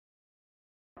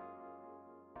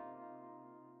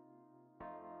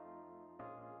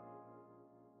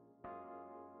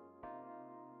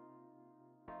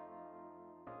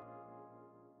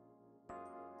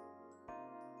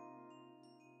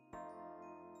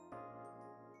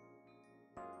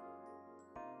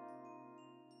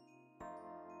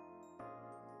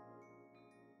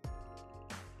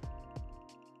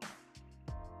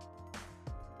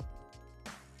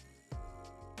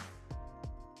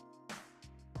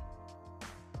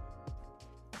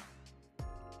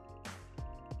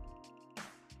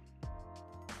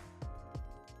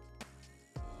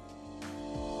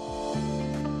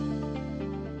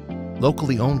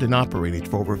Locally owned and operated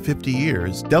for over 50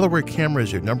 years, Delaware Camera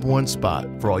is your #1 spot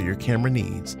for all your camera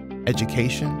needs,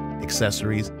 education,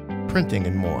 accessories, printing,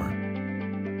 and more.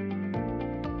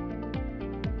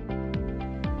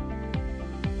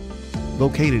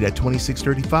 Located at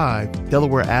 2635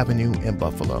 Delaware Avenue in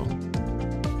Buffalo.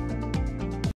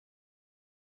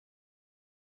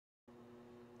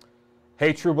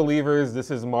 Hey True Believers,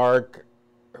 this is Mark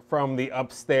from the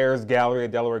upstairs gallery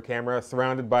at Delaware Camera,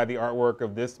 surrounded by the artwork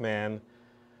of this man,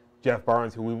 Jeff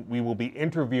Barnes, who we will be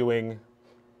interviewing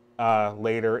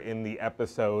later in the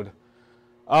episode.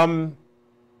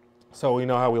 So we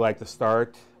know how we like to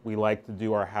start. We like to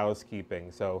do our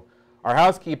housekeeping. So our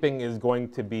housekeeping is going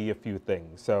to be a few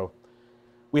things. So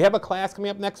we have a class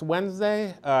coming up next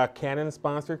Wednesday, Canon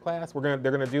sponsored class. They're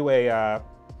gonna do a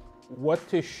what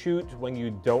to shoot when you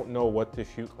don't know what to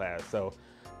shoot class. So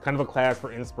kind of a class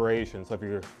for inspiration. So if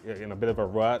you're in a bit of a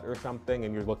rut or something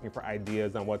and you're looking for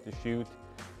ideas on what to shoot,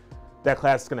 that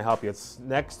class is going to help you. It's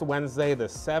next Wednesday, the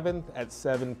 7th at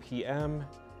 7 p.m.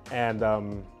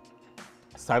 And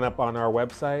sign up on our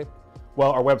website.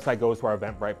 Well, our website goes to our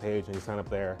Eventbrite page and you sign up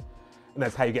there. And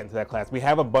that's how you get into that class. We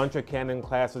have a bunch of Canon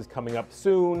classes coming up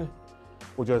soon.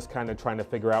 We're just kind of trying to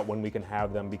figure out when we can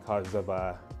have them because of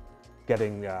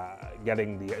getting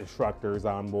the instructors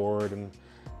on board. And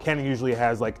Canon usually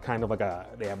has they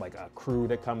have like a crew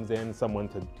that comes in, someone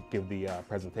to give the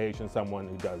presentation, someone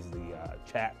who does the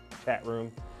chat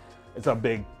room. It's a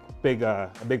big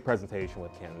presentation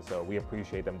with Canon, so we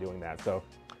appreciate them doing that. So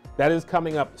that is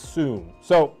coming up soon.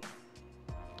 So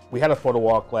we had a photo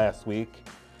walk last week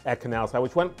at Canal Side,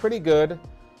 which went pretty good,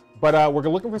 but we're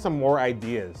looking for some more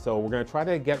ideas. So we're gonna try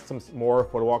to get some more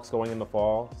photo walks going in the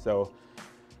fall. So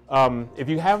if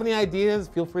you have any ideas,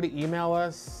 feel free to email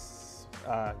us.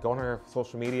 Go on our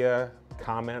social media,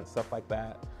 comment, stuff like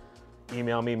that.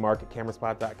 Email me,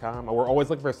 mark@cameraspot.com. We're always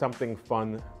looking for something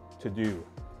fun to do.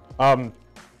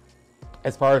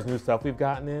 As far as new stuff we've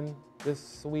gotten in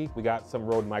this week, we got some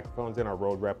Rode microphones in. Our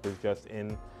Rode rep was just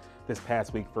in this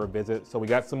past week for a visit. So we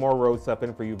got some more Rode stuff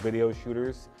in for you video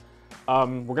shooters.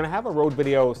 We're gonna have a Rode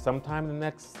video sometime in the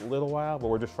next little while, but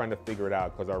we're just trying to figure it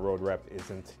out because our Rode rep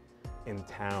isn't in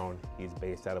town. He's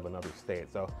based out of another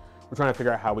state. So we're trying to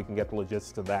figure out how we can get the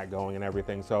logistics of that going and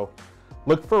everything. So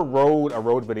look for a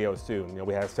Rode video soon. You know,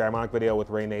 we had a ceremonic video with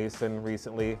Ray Nason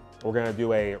recently. We're gonna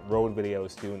do a Rode video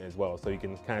soon as well, so you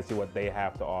can kind of see what they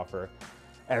have to offer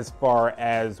as far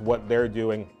as what they're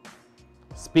doing.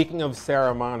 Speaking of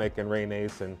ceremonic and Ray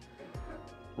Nason,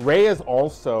 Ray is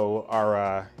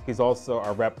also he's also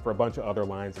our rep for a bunch of other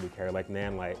lines that we carry, like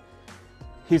Nanlite.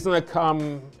 He's gonna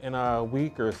come in a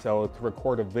week or so to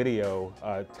record a video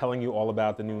telling you all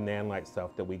about the new Nanlite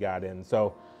stuff that we got in.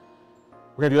 So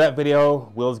we're gonna do that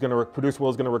video. Producer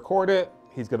Will's gonna record it.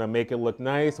 He's gonna make it look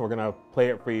nice, and we're gonna play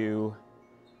it for you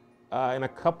in a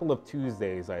couple of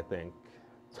Tuesdays, I think,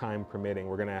 time permitting.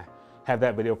 We're gonna have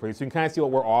that video for you, so you can kind of see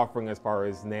what we're offering as far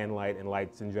as Nanlite and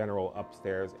lights in general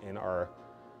upstairs in our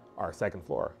second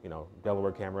floor. You know,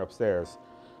 Delaware Camera upstairs.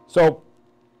 So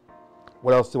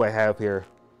what else do I have here?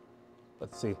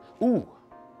 Let's see. Ooh,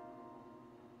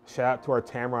 shout out to our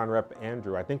Tamron rep,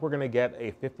 Andrew. I think we're gonna get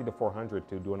a 50 to 400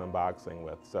 to do an unboxing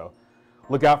with. So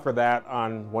look out for that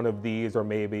on one of these, or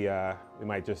maybe we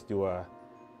might just do a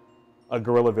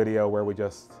guerrilla video where we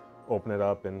just open it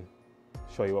up and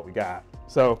show you what we got.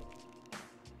 So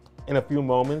in a few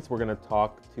moments, we're gonna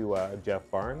talk to Jeff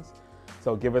Barnes.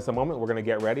 So give us a moment, we're gonna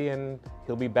get ready and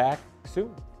he'll be back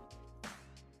soon.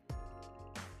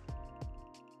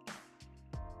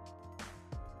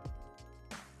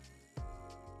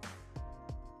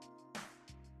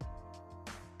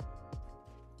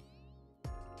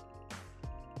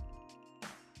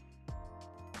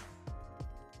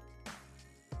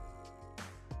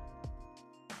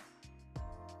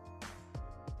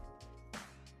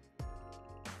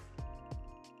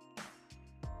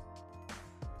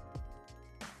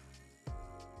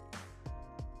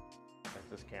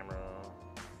 This camera.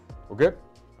 We're good?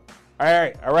 All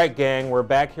right, gang. We're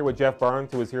back here with Jeff Barnes,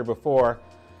 who was here before.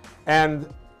 And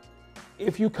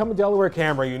if you come to Delaware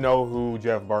Camera, you know who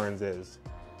Jeff Barnes is.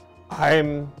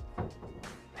 I'm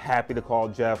happy to call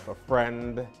Jeff a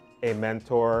friend, a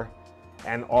mentor,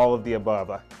 and all of the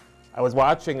above. I was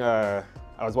watching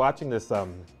this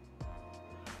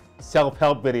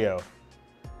self-help video,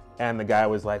 and the guy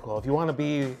was like, "Well, if you want to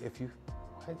be,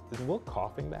 is Will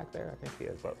coughing back there? I think he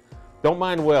is, but don't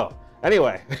mind Will."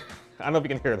 Anyway, I don't know if you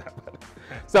can hear that, but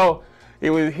so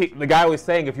the guy was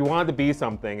saying, if you wanted to be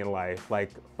something in life, like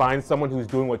find someone who's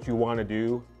doing what you want to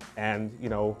do, and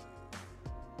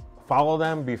follow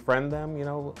them, befriend them,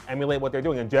 emulate what they're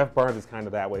doing. And Jeff Barnes is kind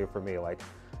of that way for me.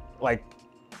 Like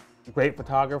great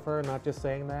photographer, not just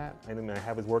saying that. I mean, I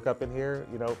have his work up in here.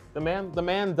 You know, the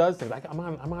man does things. I'm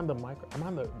on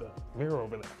the mirror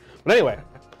over there. But anyway,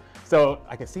 so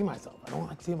I can see myself. I don't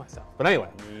like to see myself. But anyway,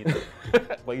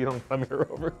 but you don't have a mirror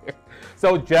over here.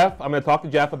 So Jeff, I'm going to talk to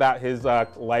Jeff about his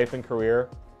life and career,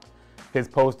 his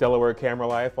post-Delaware camera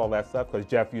life, all that stuff, because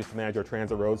Jeff used to manage our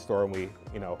Transit Road store, and we,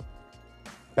 you know,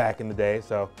 back in the day.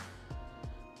 So,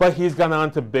 but he's gone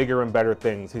on to bigger and better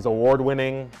things. He's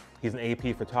award-winning. He's an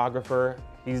AP photographer.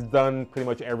 He's done pretty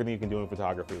much everything you can do in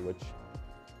photography, which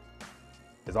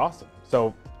is awesome.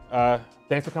 So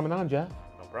thanks for coming on, Jeff.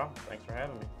 No problem. Thanks for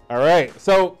having me. All right.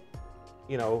 So,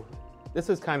 you know, this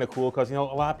is kind of cool because, you know,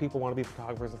 a lot of people want to be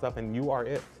photographers and stuff, and you are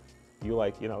it. You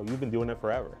like, you know, you've been doing it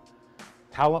forever.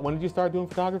 When did you start doing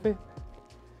photography?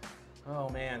 Oh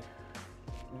man,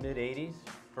 mid-80s.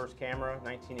 First camera,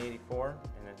 1984,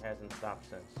 and it hasn't stopped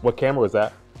since. What camera was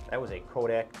that? That was a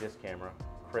Kodak disc camera.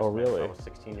 Christmas. Oh, really? I was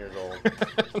 16 years old.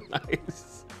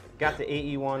 Nice. Got to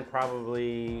AE1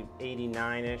 probably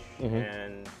 89-ish,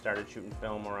 and started shooting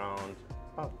film around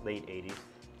about late 80s.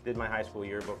 Did my high school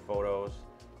yearbook photos,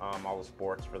 all the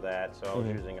sports for that, so I was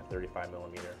using a 35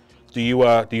 millimeter. Do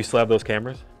you still have those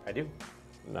cameras? I do.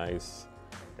 Nice.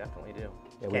 I definitely do.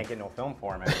 Yeah, Can't get no film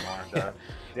for them anymore.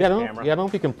 I don't know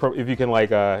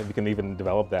if you can even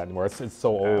develop that anymore. It's so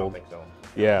old. I don't think so.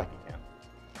 Yeah.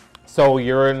 So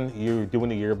you're doing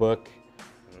the yearbook.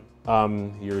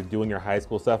 You're doing your high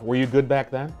school stuff. Were you good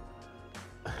back then?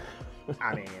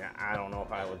 I mean, I don't know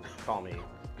if I would call me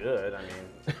good. I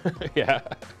mean, yeah.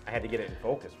 I had to get it in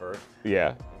focus first.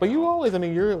 Yeah. But you always, I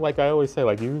mean, you're like I always say,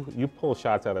 like you pull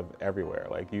shots out of everywhere.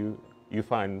 Like you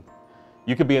find.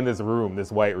 You could be in this room,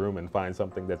 this white room, and find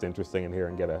something that's interesting in here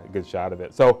and get a good shot of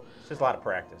it. So it's just a lot of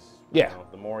practice. Yeah. You know,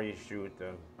 the more you shoot,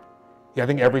 the I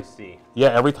think more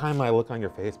every time I look on your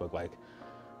Facebook, like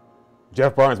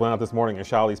Jeff Barnes went out this morning and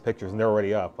shot all these pictures, and they're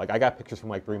already up. Like I got pictures from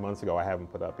like 3 months ago I haven't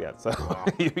put up yet. So wow.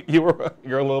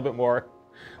 you're a little bit more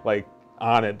like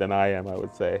on it than I am, I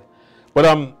would say.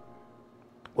 But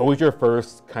what was your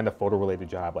first kind of photo-related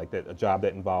job, like a job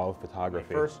that involved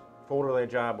photography? My first photo-related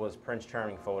job was Prince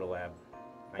Charming Photo Lab.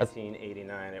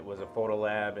 1989. It was a photo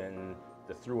lab in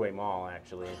the Thruway Mall,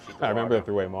 actually. In I remember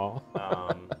the Thruway Mall.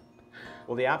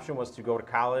 Well, the option was to go to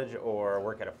college or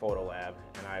work at a photo lab,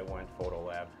 and I went photo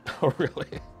lab. Oh, really?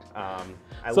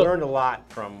 I learned a lot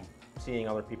from seeing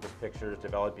other people's pictures,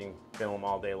 developing film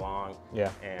all day long,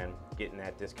 and getting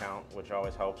that discount, which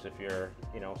always helps if you're,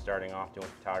 you know, starting off doing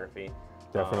photography.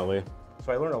 Definitely.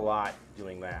 So I learned a lot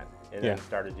doing that, and then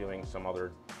started doing some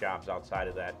other jobs outside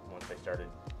of that once I started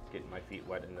getting my feet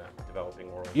wet in the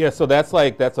developing world. Yeah, so that's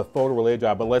a photo-related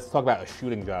job, but let's talk about a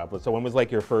shooting job. So when was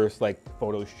like your first like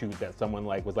photo shoot that someone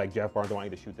like was like, Jeff Barnes, I want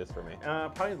you to shoot this for me?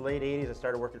 Probably the late 80s. I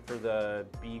started working for the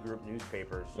B Group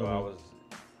newspapers, so I was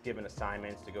given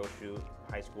assignments to go shoot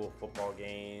high school football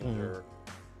games or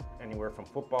anywhere from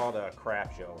football to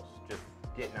craft shows, just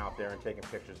getting out there and taking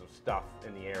pictures of stuff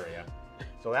in the area.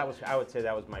 So that was, I would say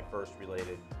that was my first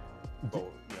related,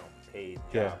 paid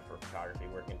job for photography,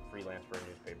 working freelance for a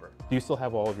newspaper. Do you still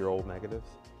have all of your old negatives?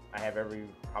 I have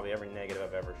probably every negative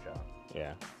I've ever shot.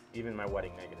 Yeah. Even my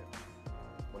wedding negative,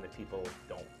 when the people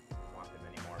don't want them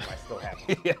anymore, I still have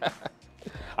them. Yeah.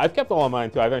 I've kept all of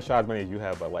mine too. I haven't shot as many as you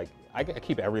have, but like I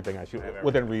keep everything I shoot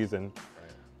within reason,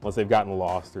 unless they've gotten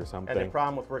lost or something. And the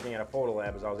problem with working at a photo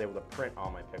lab is I was able to print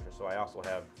all my pictures, so I also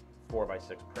have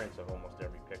 4x6 prints of almost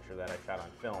every picture that I shot on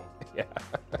film. Yeah.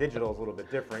 Digital is a little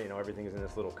bit different. You know, everything is in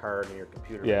this little card in your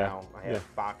computer now. I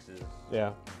have boxes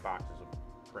of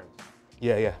prints.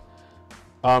 Yeah, yeah.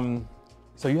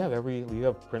 So you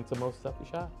have prints of most stuff you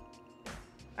shot?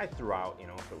 I threw out, you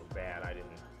know, if it was bad, I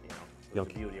didn't, you know.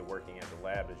 The beauty of working at the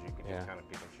lab is you can just kind of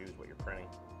pick and choose what you're printing.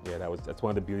 Yeah, that's one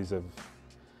of the beauties of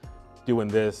doing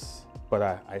this. But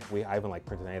I haven't like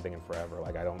printed anything in forever.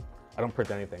 Like I don't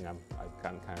print anything. I've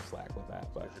gotten kind of slack with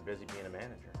that. But you're busy being a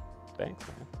manager. Thanks,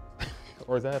 man.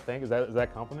 Or is that a thing? Is that a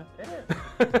compliment? It is.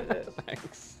 It is.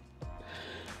 Thanks.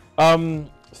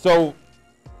 So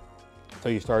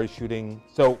you started shooting.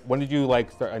 So when did you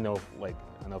like start? I don't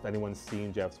know if anyone's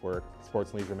seen Jeff's work.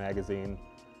 Sports and Leisure magazine,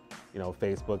 you know,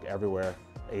 Facebook, everywhere.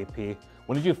 AP.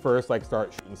 When did you first like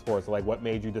start shooting sports? Like, what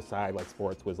made you decide like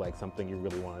sports was like something you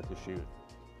really wanted to shoot?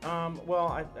 Well,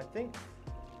 I think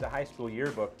the high school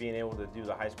yearbook, being able to do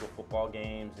the high school football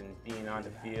games and being on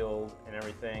the field and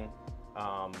everything,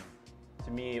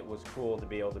 to me it was cool to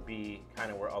be able to be kind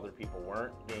of where other people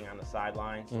weren't, being on the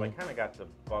sidelines. So I kind of got the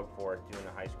bug for it doing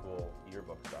the high school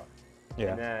yearbook stuff.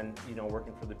 Yeah. And then, you know,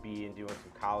 working for the B and doing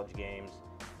some college games.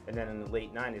 And then in the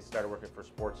late 90s, started working for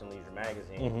Sports and Leisure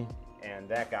magazine. And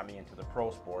that got me into the pro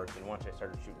sports. And once I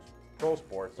started shooting pro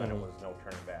sports, then it was no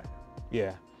turning back.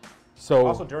 Yeah. So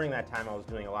also during that time, I was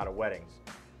doing a lot of weddings.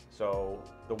 So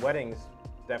the weddings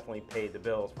definitely paid the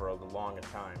bills for the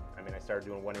longest time. I mean, I started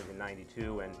doing weddings in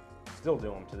 '92 and still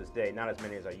do them to this day. Not as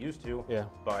many as I used to,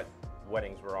 but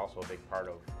weddings were also a big part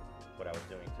of what I was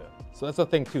doing too. So that's the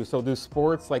thing too. So do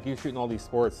sports, like you shooting all these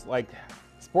sports, like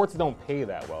sports don't pay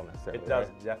that well necessarily. It does,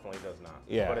 right? definitely does not.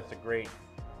 Yeah. But it's a great,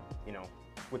 you know,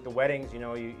 with the weddings, you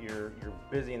know, you're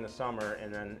busy in the summer,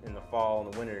 and then in the fall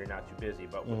and the winter you're not too busy.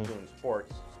 But with doing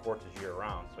sports is year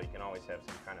round, so you can always have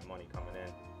some kind of money coming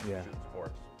in shooting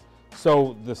sports.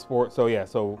 So the sport,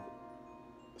 so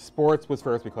sports was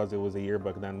first because it was a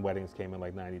yearbook, and then weddings came in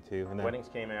like '92. And then weddings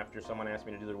came after. Someone asked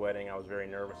me to do their wedding. I was very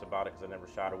nervous about it because I never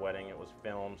shot a wedding. It was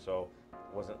film, so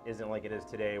it isn't like it is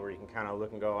today where you can kind of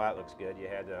look and go, oh, that looks good. You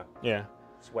had to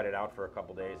sweat it out for a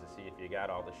couple days to see if you got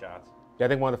all the shots. Yeah, I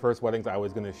think one of the first weddings I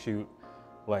was going to shoot,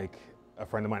 like a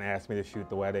friend of mine asked me to shoot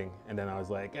the wedding, and then I was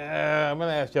like, I'm going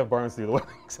to ask Jeff Barnes to do the wedding.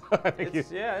 So I think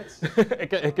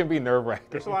it can be nerve-wracking.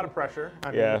 There's a lot of pressure.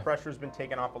 I mean, the pressure's been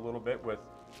taken off a little bit with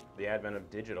the advent of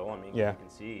digital. I mean, you can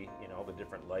see, you know, the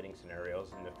different lighting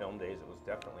scenarios. In the film days, it was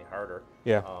definitely harder.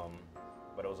 Yeah.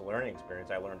 But it was a learning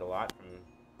experience. I learned a lot from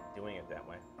doing it that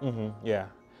way. Yeah.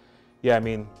 Yeah, I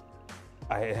mean,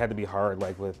 it had to be hard.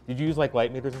 Like did you use like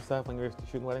light meters and stuff when you were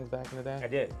shooting weddings back in the day? I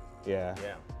did. Yeah.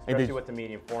 Yeah. Especially with the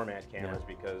medium format cameras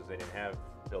because they didn't have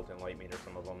built-in light meters,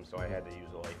 some of them, so I had to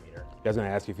use a light meter. I was going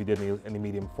to ask you if you did any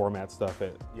medium format stuff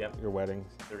at your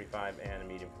weddings. 35 and a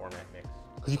medium format mix.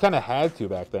 Because you kind of had to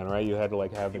back then, right? You had to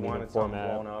like have the medium format. format.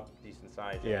 If you wanted something blown up, decent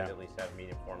size, you had to at least have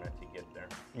medium format to get there.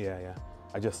 Yeah, yeah.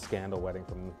 I just scanned a wedding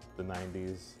from the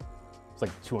 '90s. It's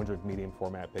like 200 medium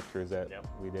format pictures that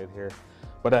we did here.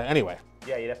 But anyway.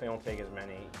 Yeah, you definitely don't take as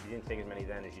many. You didn't take as many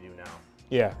then as you do now.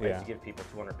 Yeah, I used to give people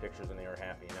 200 pictures and they were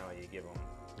happy. Now you give them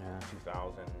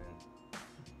 2,000.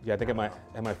 Yeah, I think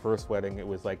at my first wedding it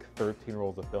was like 13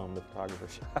 rolls of film the photographer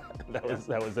shot. that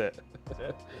was it. That's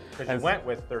it. Because you went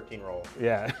with 13 rolls.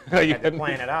 Yeah. You had to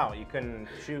plan it out. You couldn't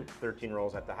shoot 13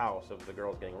 rolls at the house if the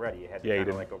girl's getting ready. You had to kind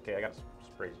of like, okay, I got to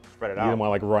spread it out. You didn't want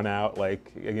to like run out,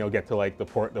 like get to like the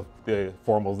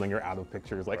formals, and then you're out of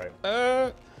pictures. Like,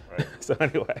 Right. So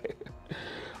anyway,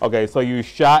 okay. So you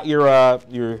shot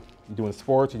you're doing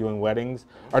sports, you're doing weddings.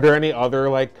 Are there any other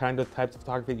like kind of types of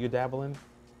photography that you dabble in?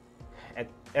 At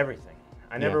everything.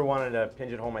 I never wanted to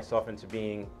pigeonhole myself into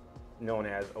being known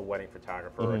as a wedding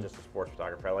photographer or just a sports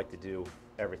photographer. I like to do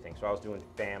everything. So I was doing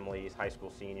families, high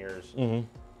school seniors,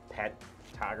 pet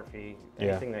photography,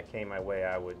 anything that came my way,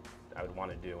 I would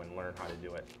want to do and learn how to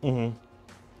do it.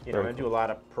 You know, I do a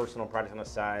lot of personal projects on the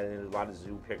side, and a lot of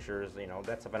zoo pictures. You know,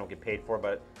 that stuff I don't get paid for,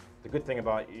 but the good thing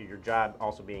about your job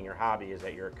also being your hobby is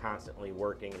that you're constantly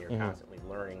working and you're constantly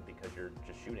learning because you're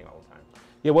just shooting all the time.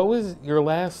 Yeah, what was your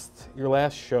last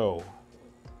show?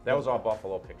 That was all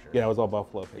Buffalo pictures. Yeah, that was all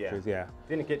Buffalo pictures. Yeah.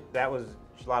 Didn't get a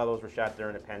lot of those were shot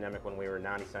during the pandemic when we were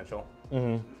non-essential,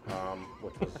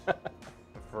 which was the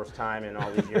first time in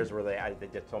all these years where they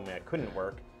just told me I couldn't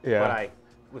work. Yeah. But I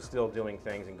was still doing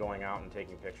things and going out and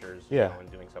taking pictures, you know,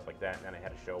 and doing stuff like that. And then I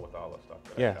had a show with all the stuff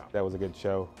that I shot. That was a good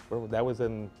show. That was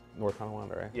in North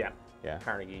Tonawanda, right? Yeah. Yeah.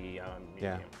 Carnegie Museum.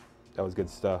 Yeah. That was good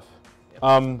stuff.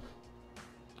 Yep.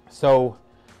 So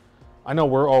I know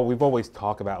we've always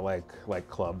talked about like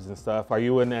clubs and stuff. Are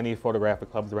you in any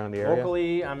photographic clubs around the area?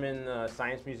 Locally, I'm in the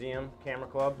Science Museum Camera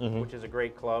Club, which is a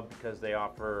great club because they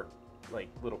offer like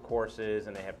little courses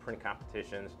and they have print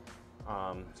competitions.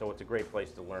 So it's a great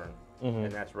place to learn, and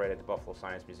that's right at the Buffalo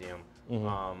Science Museum.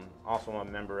 Also, I'm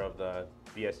a member of the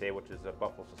BSA, which is the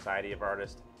Buffalo Society of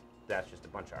Artists. That's just a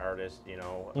bunch of artists, you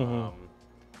know,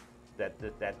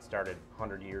 that started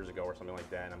 100 years ago or something like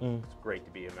that. And it's great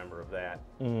to be a member of that.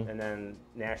 And then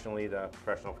nationally, the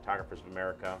Professional Photographers of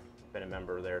America. I've been a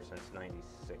member there since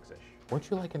 '96-ish. Weren't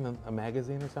you like in a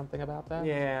magazine or something about that?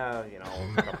 Yeah, you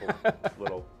know, a couple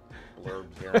little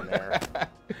blurbs here and there.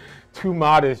 Too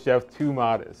modest, Jeff. Too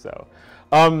modest. So,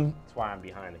 that's why I'm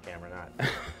behind the camera, not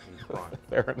in front.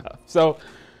 Fair enough. So,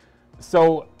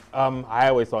 I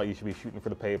always thought you should be shooting for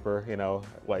the paper. You know,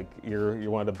 like you're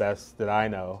one of the best that I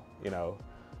know. You know,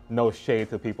 no shade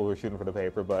to people who are shooting for the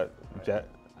paper, but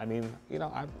I mean, you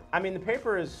know, I mean, the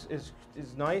paper is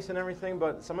nice and everything,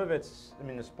 but some of it's, I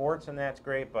mean, the sports and that's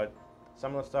great, but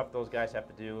some of the stuff those guys have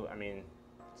to do, I mean,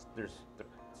 it's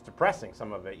depressing,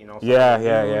 some of it, you know.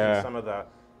 Yeah. Some of the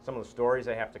stories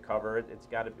they have to cover, it's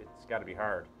got to be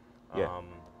hard. Yeah.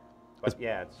 But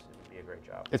yeah, it'd be a great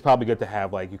job. It's probably good to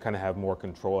have you kind of have more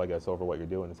control, I guess, over what you're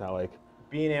doing. It's not like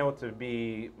being able to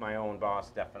be my own boss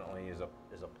definitely is a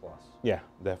plus. Yeah,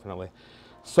 definitely.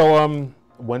 So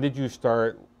when did you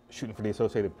start shooting for the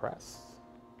Associated Press?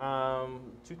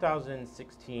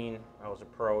 2016, I was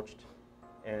approached,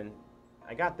 and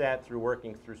I got that through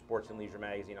working through Sports and Leisure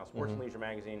magazine. Now, Sports and Leisure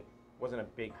magazine wasn't a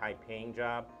big, high-paying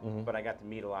job, but I got to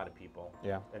meet a lot of people.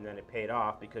 Yeah. And then it paid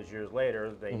off because years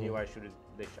later, they knew I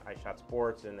shot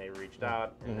sports, and they reached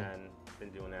out, and then been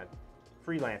doing that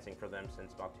freelancing for them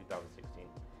since about 2016.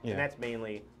 Yeah. And that's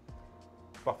mainly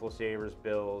Buffalo Sabres,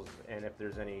 Bills, and if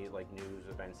there's any like news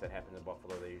events that happen in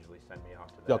Buffalo, they usually send me out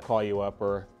to that. They'll call you up,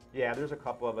 or? Yeah, there's a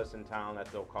couple of us in town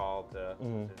that they'll call to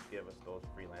give us those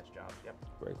freelance jobs. Yep.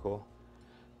 Very cool.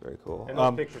 Very cool. And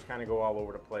those pictures kind of go all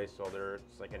over the place, so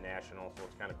it's like a national, so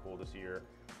it's kind of cool to see your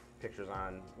pictures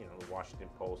on, you know, the Washington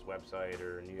Post website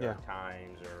or New York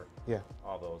Times or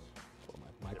all those.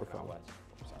 My microphone.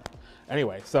 Sorry.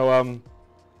 Anyway, so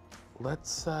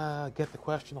let's get to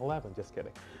question 11. Just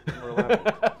kidding. Number 11.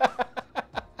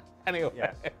 Anyway.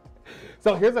 Yes.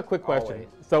 So here's a quick question.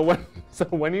 Always. So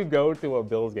when you go to a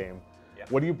Bills game,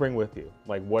 what do you bring with you?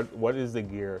 Like what is the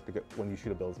gear to get when you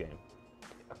shoot a Bills game?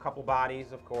 A couple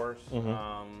bodies, of course.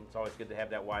 It's always good to have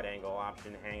that wide angle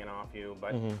option hanging off you.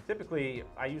 But typically,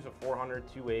 I use a 400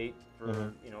 2.8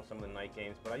 for you know, some of the night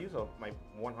games. But I use my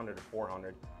 100 to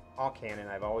 400. All Canon.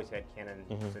 I've always had Canon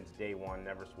since day one,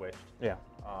 never switched. Yeah.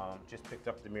 Just picked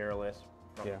up the mirrorless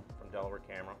from Delaware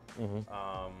Camera.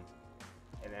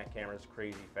 And that camera's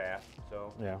crazy fast.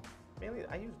 So mainly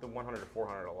I use the 100 to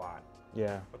 400 a lot.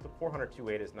 Yeah. But the 400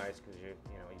 2.8 is nice because you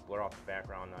blur off the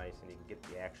background nice and you can get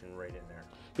the action right in there.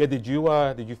 Yeah. Did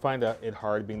you find it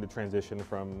hard being the transition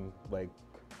from like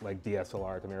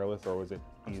DSLR to mirrorless, or was it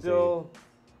easy?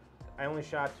 I only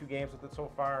shot 2 games with it so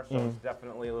far, so it's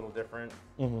definitely a little different.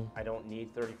 I don't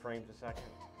need 30 frames a second.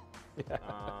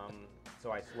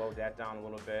 So I slowed that down a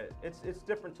little bit. It's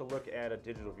different to look at a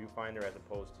digital viewfinder as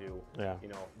opposed to you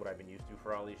know, what I've been used to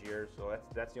for all these years. So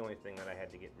that's the only thing that I had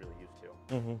to get really used to.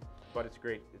 But it's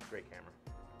great. It's a great camera.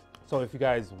 So if you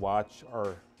guys watch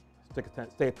or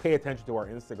pay attention to our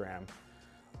Instagram,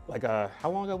 like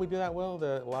how long ago we do that, Will?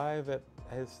 The live at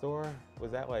his store? Was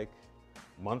that like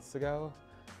months ago?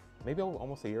 Maybe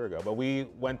almost a year ago. But we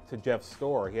went to Jeff's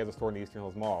store. He has a store in the Eastern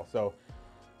Hills Mall. So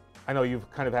I know you've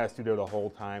kind of had a studio the whole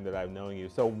time that I've known you.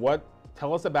 So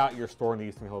tell us about your store in the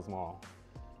Eastern Hills Mall.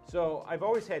 So I've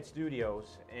always had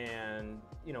studios, and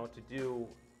you know,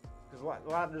 because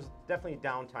there's definitely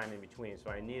downtime in between.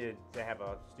 So I needed to have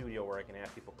a studio where I can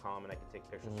have people come and I can take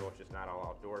pictures, so it's just not all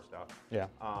outdoor stuff. Yeah.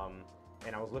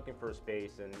 And I was looking for a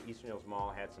space, and Eastern Hills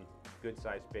Mall had some good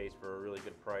sized space for a really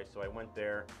good price. So I went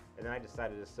there, and then I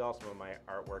decided to sell some of my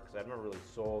artwork because I've never really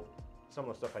sold some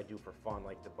of the stuff I do for fun,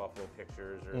 like the Buffalo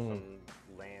pictures or some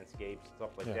landscapes,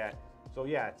 stuff like that. So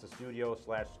yeah, it's a studio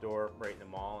 / store right in the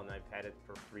mall, and I've had it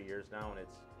for 3 years now, and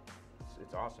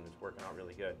it's awesome. It's working out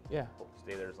really good. Yeah. Hope to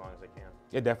stay there as long as I can.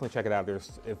 Yeah, definitely check it out.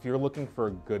 If you're looking for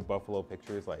good Buffalo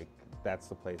pictures, like that's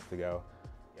the place to go.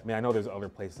 Yep. I mean, I know there's other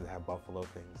places that have Buffalo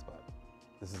things, but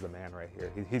this is the man right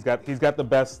here. He's got the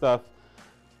best stuff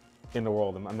in the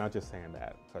world. I'm not just saying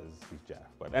that because he's Jeff.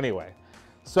 But anyway,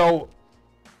 so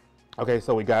okay,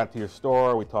 so we got to your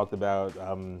store. We talked about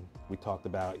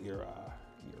your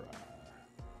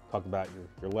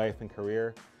life and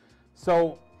career.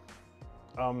 So,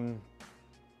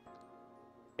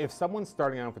 if someone's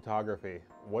starting out in photography,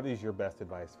 what is your best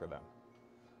advice for them?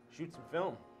 Shoot some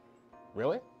film.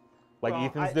 Really? Like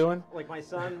Ethan's doing? Like my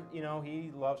son, you know,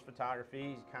 he loves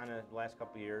photography. He's kind of, the last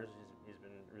couple of years, he's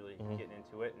been really getting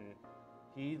into it. And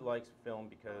he likes film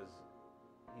because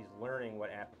he's learning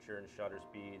what aperture and shutter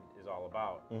speed is all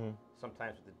about.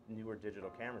 Sometimes with the newer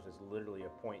digital cameras, it's literally a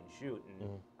point and shoot, and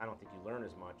I don't think you learn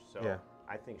as much. So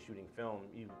I think shooting film,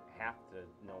 you have to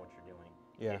know what you're doing.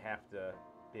 You have to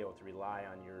be able to rely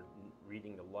on your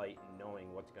reading the light and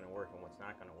knowing what's going to work and what's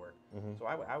not going to work. So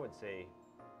I would say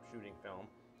shooting film.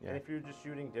 And if you're just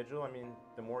shooting digital, I mean,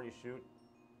 the more you shoot,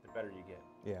 the better you get.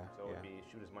 So it would be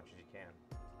shoot as much as you can.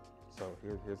 So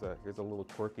here's a little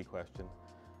quirky question.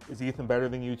 Is Ethan better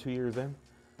than you 2 years in?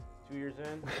 2 years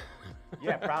in?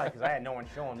 Yeah, probably, because I had no one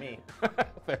showing me.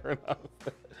 Fair enough.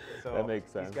 So that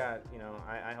makes sense. He's got, you know,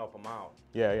 I help him out.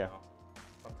 Yeah, you know.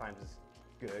 Sometimes it's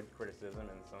good criticism,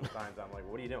 and sometimes I'm like,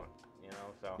 what are you doing? You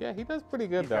know, so. Yeah, he does pretty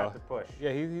good, though. He's got the push.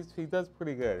 Yeah, he does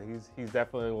pretty good. He's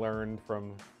definitely learned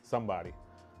from somebody.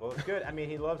 Well, it's good. I mean,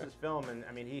 he loves his film, and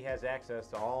I mean, he has access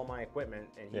to all my equipment,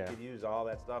 and he could use all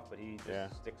that stuff, but he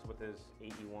just sticks with his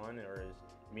 8E1 or his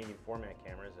medium format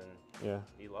cameras, and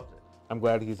he loves it. I'm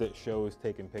glad he's at shows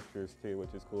taking pictures too,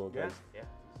 which is cool. Yeah, he's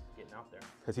getting out there.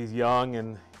 Because he's young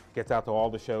and gets out to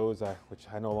all the shows, which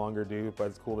I no longer do, but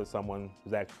it's cool that someone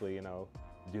is actually, you know,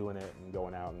 doing it and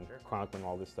going out and chronicling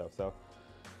all this stuff. So,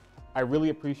 I really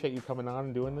appreciate you coming on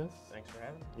and doing this. Thanks for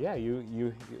having me. Yeah,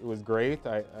 it was great.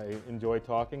 I enjoyed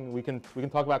talking. We can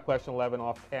talk about question 11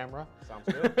 off camera. Sounds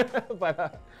good.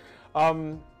 But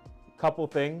couple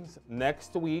things.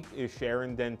 Next week is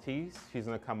Sharon Dentise. She's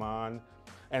going to come on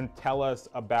and tell us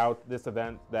about this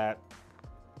event that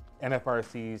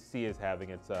NFRCC is having.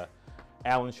 It's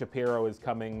Alan Shapiro is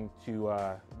coming to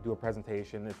do a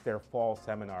presentation. It's their fall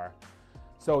seminar.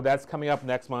 So that's coming up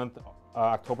next month,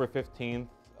 October 15th.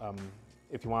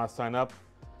 If you want to sign up,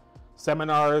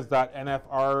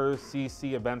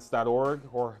 seminars.nfrccevents.org,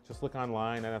 or just look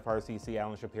online, NFRCC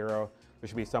Alan Shapiro. There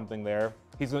should be something there.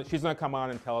 She's going to come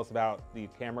on and tell us about the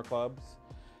camera clubs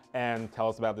and tell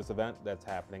us about this event that's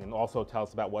happening, and also tell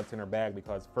us about what's in her bag,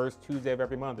 because first Tuesday of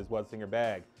every month is what's in your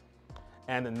bag.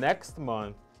 And the next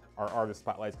month, our artist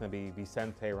spotlight is going to be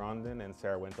Vicente Rondon and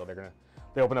Sarah Wintle.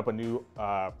 They open up a new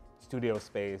studio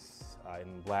space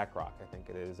in Black Rock, I think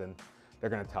it is, and they're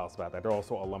going to tell us about that. They're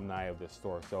also alumni of this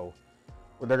store, so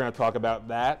they're going to talk about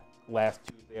that last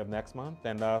Tuesday of next month.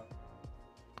 And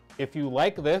if you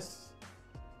like this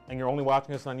and you're only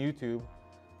watching us on YouTube,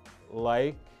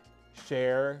 like,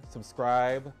 share,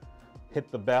 subscribe,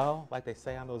 hit the bell, like they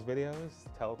say on those videos.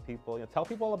 Tell people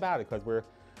all about it, because we're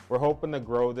hoping to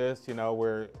grow this.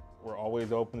 We're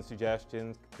always open to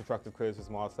suggestions, constructive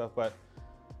criticism, all that stuff. But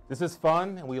this is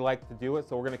fun, and we like to do it,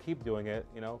 so we're going to keep doing it.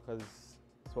 Because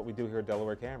it's what we do here at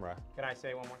Delaware Camera. Can I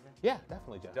say one more thing? Yeah,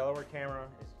 definitely, Jeff. Delaware Camera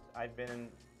I've been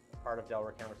part of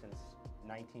Delaware Camera since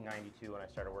 1992 when I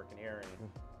started working here, and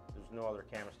there's no other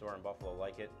camera store in Buffalo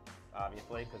like it,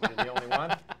 obviously, because we're the only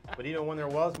one. But even when there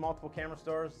was multiple camera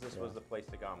stores, this was the place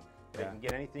to come. They can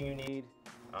get anything you need.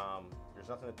 There's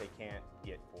nothing that they can't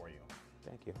get for you.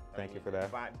 Thank you. Thank you for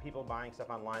that. People buying stuff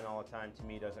online all the time, to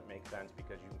me, doesn't make sense,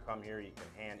 because you can come here, you can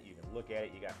look at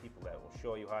it, you got people that will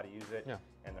show you how to use it,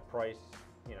 and the price,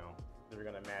 they're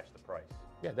going to match the price.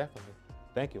 Yeah, definitely.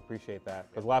 Thank you. Appreciate that.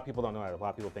 Because a lot of people don't know that. A lot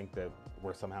of people think that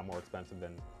we're somehow more expensive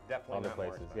than other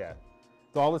places. Yeah.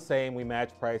 It's all the same. We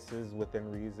match prices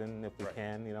within reason if we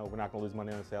can. We're not going to lose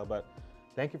money on a sale. But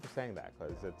thank you for saying that,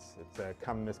 because it's a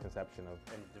common misconception of.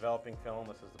 And developing film,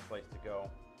 this is the place to go.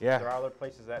 Yeah. There are other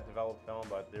places that develop film,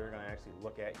 but they're going to actually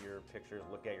look at your pictures,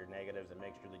 look at your negatives, and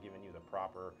make sure they're giving you the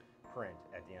proper print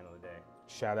at the end of the day.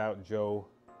 Shout out Joe,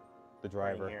 the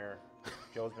driver. Here.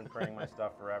 Joe's been printing my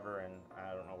stuff forever, and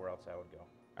I don't know where else I would go.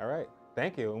 All right.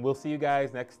 Thank you. And we'll see you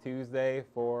guys next Tuesday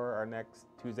for our next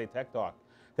Tuesday Tech Talk.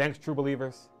 Thanks, True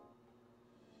Believers.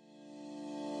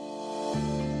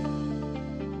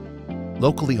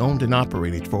 Locally owned and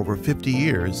operated for over 50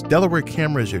 years, Delaware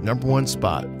Camera is your #1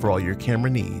 spot for all your camera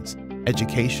needs: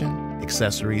 education,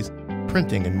 accessories,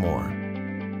 printing, and more.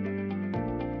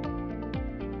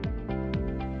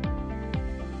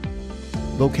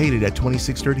 Located at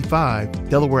 2635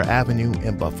 Delaware Avenue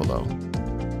in Buffalo.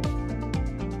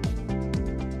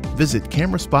 Visit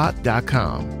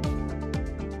cameraspot.com.